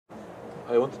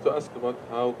I wanted to ask about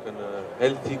how can a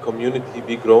healthy community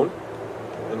be grown,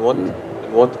 and what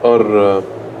are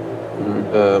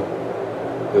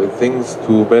things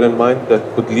to bear in mind that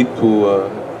could lead to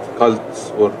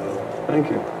cults or Thank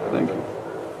you.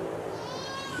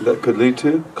 That could lead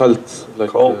to cults,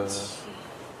 like cults.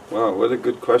 Wow, what a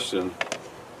good question.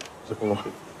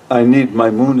 I need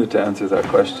Maimuna to answer that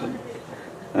question.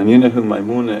 And you know who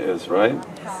Maimuna is, right?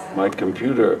 My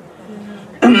computer.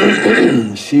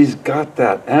 She's got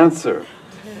that answer.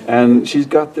 And she's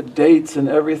got the dates and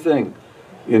everything.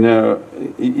 You know,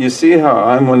 you see how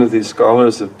I'm one of these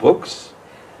scholars of books?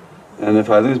 And if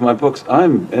I lose my books,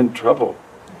 I'm in trouble.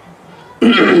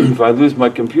 If I lose my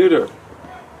computer,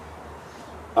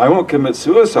 I won't commit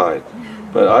suicide,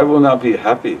 but I will not be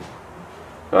happy.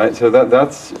 Right? So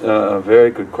that's a very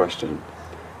good question.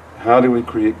 How do we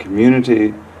create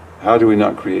community? How do we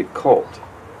not create cult?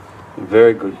 A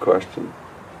very good question.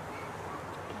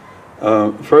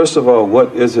 First of all,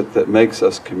 what is it that makes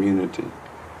us community?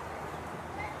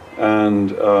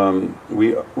 And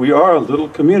we are a little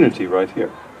community right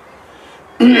here.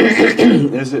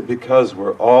 Is it because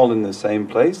we're all in the same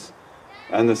place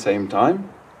and the same time?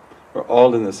 We're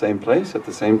all in the same place at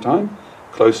the same time,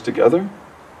 close together?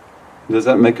 Does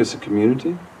that make us a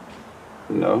community?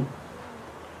 No.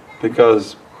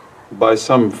 Because by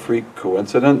some freak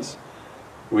coincidence,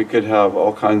 we could have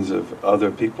all kinds of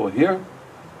other people here,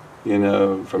 you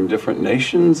know, from different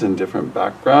nations and different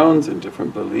backgrounds and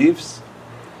different beliefs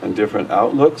and different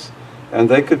outlooks, and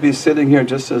they could be sitting here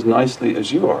just as nicely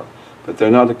as you are, but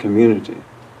they're not a community.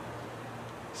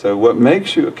 So what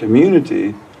makes you a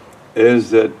community is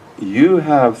that you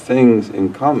have things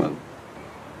in common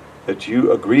that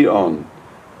you agree on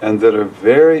and that are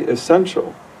very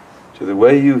essential to the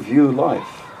way you view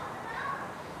life.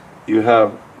 You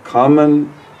have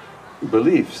common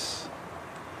beliefs.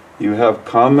 You have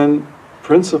common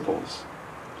principles.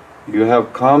 You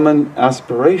have common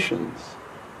aspirations.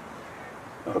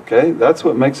 Okay? That's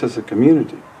what makes us a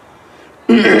community.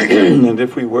 And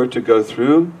if we were to go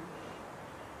through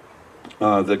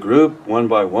the group one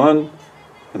by one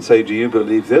and say, do you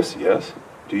believe this? Yes.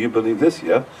 Do you believe this?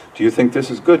 Yes. Do you think this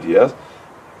is good? Yes.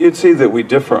 You'd see that we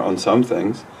differ on some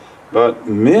things, but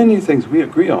many things we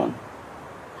agree on.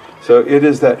 So it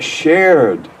is that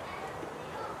shared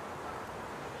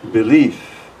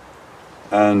belief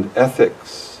and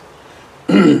ethics.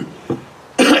 Excuse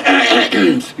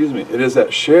me. It is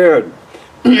that shared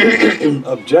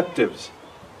objectives.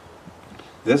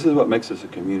 This is what makes us a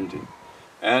community.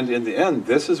 And in the end,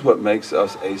 this is what makes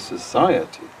us a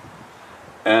society.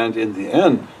 And in the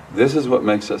end, this is what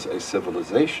makes us a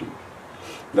civilization.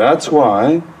 That's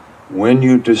why when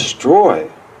you destroy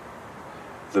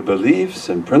the beliefs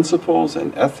and principles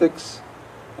and ethics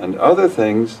and other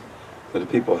things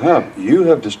that people have, you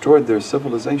have destroyed their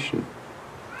civilization.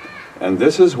 And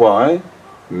this is why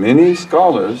many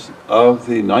scholars of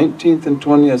the 19th and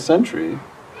 20th century,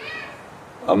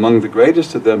 among the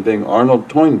greatest of them being Arnold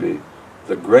Toynbee,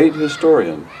 the great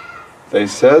historian, they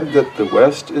said that the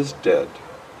West is dead.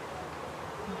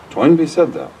 Toynbee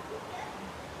said that.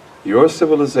 Your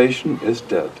civilization is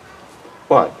dead.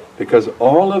 Why? Because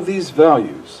all of these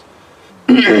values,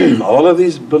 all of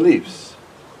these beliefs,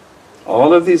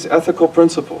 all of these ethical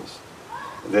principles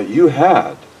that you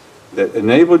had that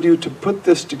enabled you to put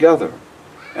this together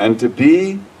and to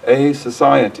be a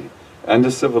society and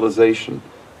a civilization,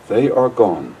 they are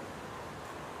gone.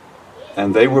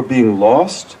 And they were being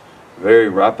lost very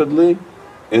rapidly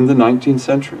in the 19th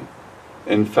century.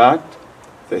 In fact,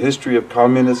 the history of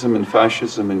communism and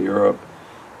fascism in Europe,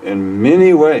 in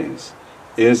many ways,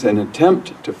 is an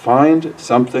attempt to find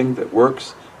something that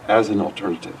works as an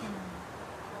alternative.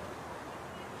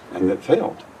 And that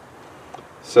failed.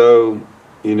 So,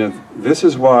 you know, this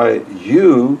is why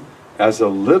you, as a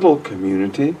little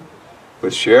community,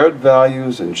 with shared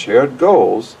values and shared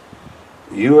goals,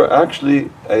 you are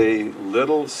actually a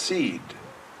little seed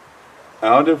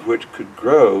out of which could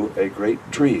grow a great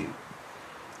tree.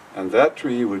 And that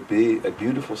tree would be a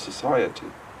beautiful society.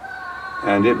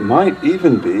 And it might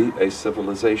even be a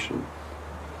civilization.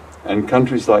 And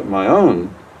countries like my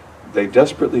own, they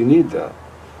desperately need that,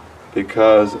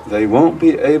 because they won't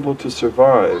be able to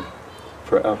survive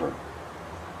forever.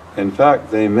 In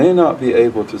fact, they may not be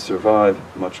able to survive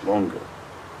much longer.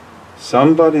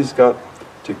 Somebody's got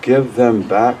to give them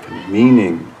back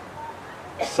meaning.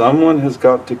 Someone has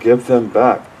got to give them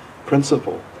back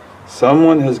principle.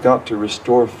 Someone has got to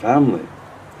restore family.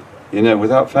 You know,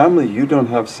 without family, you don't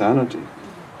have sanity.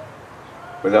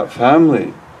 Without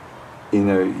family, you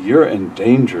know, you're in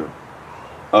danger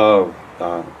of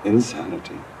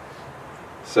insanity.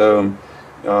 So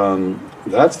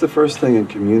that's the first thing in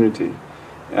community.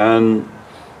 And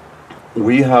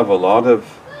we have a lot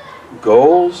of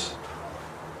goals.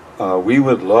 We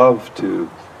would love to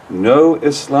know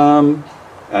Islam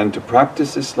and to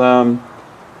practice Islam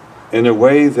in a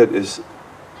way that is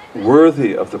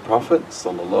worthy of the Prophet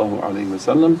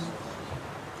ﷺ,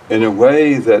 in a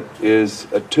way that is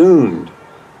attuned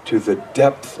to the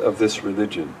depth of this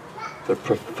religion, the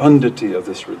profundity of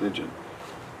this religion,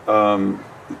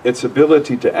 its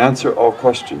ability to answer all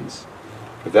questions.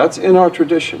 That's in our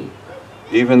tradition,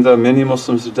 even though many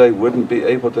Muslims today wouldn't be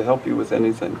able to help you with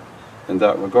anything in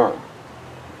that regard.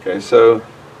 Okay, so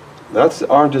that's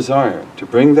our desire, to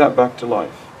bring that back to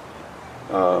life.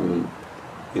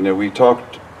 You know, we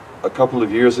talked a couple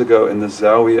of years ago in the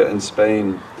Zawiya in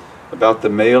Spain about the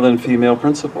male and female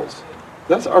principles.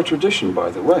 That's our tradition, by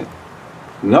the way.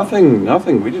 Nothing,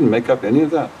 we didn't make up any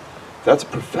of that. That's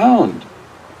profound,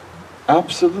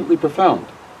 absolutely profound.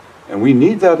 And we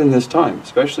need that in this time,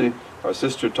 especially our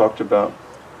sister talked about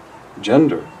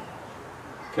gender.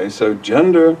 Okay, so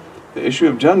gender, the issue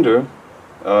of gender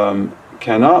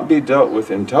cannot be dealt with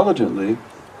intelligently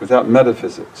without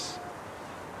metaphysics.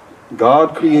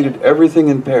 God created everything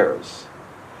in pairs.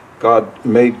 God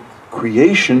made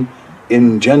creation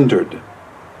engendered.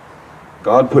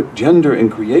 God put gender in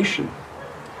creation,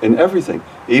 in everything.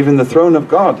 Even the throne of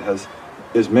God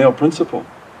is male principle.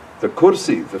 The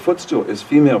kursi, the footstool, is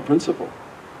female principle.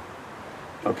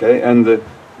 Okay, and the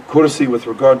kursi with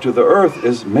regard to the earth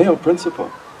is male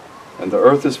principle. And the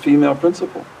earth is female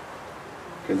principle.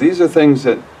 Okay, these are things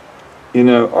that, you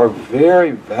know, are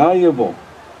very valuable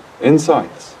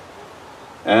insights.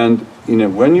 And, you know,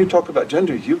 when you talk about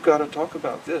gender, you've got to talk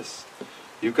about this.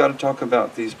 You've got to talk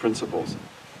about these principles.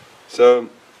 So,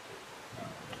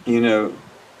 you know,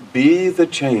 be the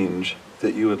change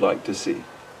that you would like to see.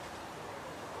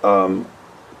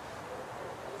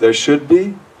 There should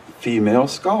be female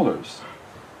scholars.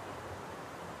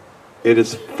 It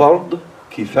is fard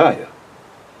kifaya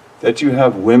that you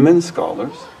have women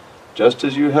scholars just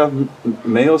as you have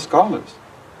male scholars.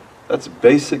 That's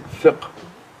basic fiqh.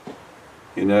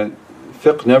 You know,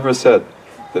 fiqh never said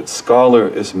that scholar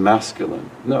is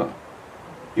masculine. No.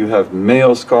 You have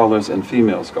male scholars and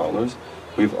female scholars.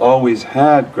 We've always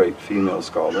had great female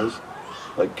scholars,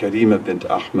 like Karima bint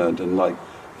Ahmed and like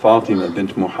Fatima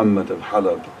bint Muhammad of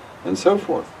Halab, and so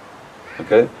forth.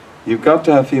 Okay? You've got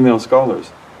to have female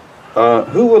scholars.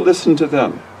 Who will listen to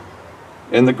them?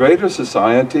 In the greater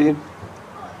society,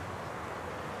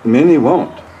 many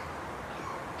won't.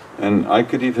 And I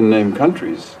could even name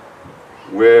countries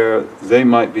where they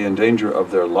might be in danger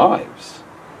of their lives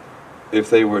if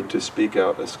they were to speak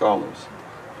out as scholars,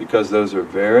 because those are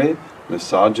very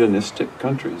misogynistic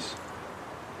countries.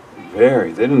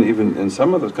 Very. They don't even, in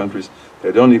some of those countries,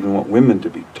 they don't even want women to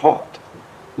be taught,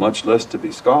 much less to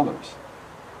be scholars.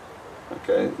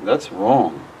 Okay, that's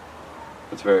wrong.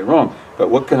 That's very wrong. But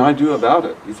what can I do about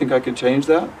it? You think I could change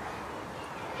that?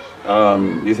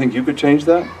 You think you could change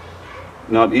that?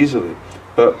 Not easily.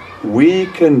 But we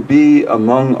can be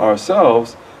among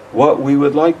ourselves what we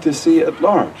would like to see at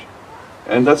large.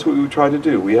 And that's what we try to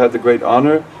do. We had the great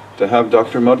honor to have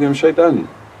Dr. Maryam Shaybani.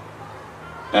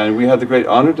 And we had the great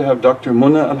honor to have Dr.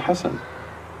 Munna al-Hassan.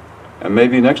 And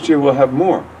maybe next year we'll have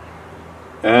more.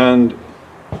 And,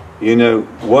 you know,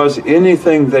 was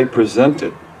anything they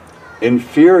presented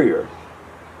inferior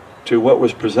to what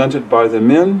was presented by the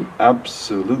men?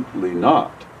 Absolutely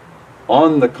not.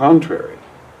 On the contrary.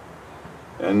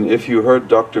 And if you heard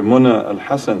Dr. Munna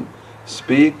al-Hassan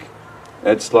speak,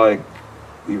 it's like,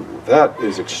 that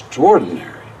is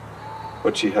extraordinary.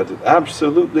 What she had,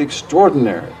 absolutely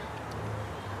extraordinary.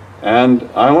 And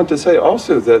I want to say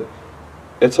also that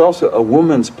it's also a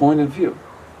woman's point of view,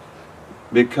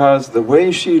 because the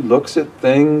way she looks at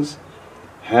things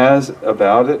has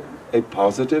about it a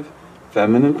positive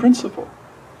feminine principle.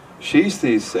 She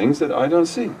sees things that I don't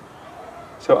see.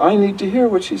 So I need to hear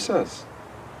what she says.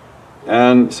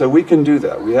 And so we can do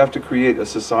that. We have to create a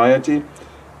society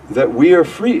that we are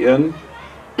free in,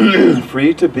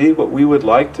 free to be what we would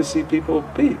like to see people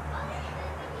be.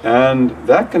 And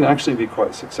that can actually be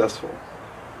quite successful.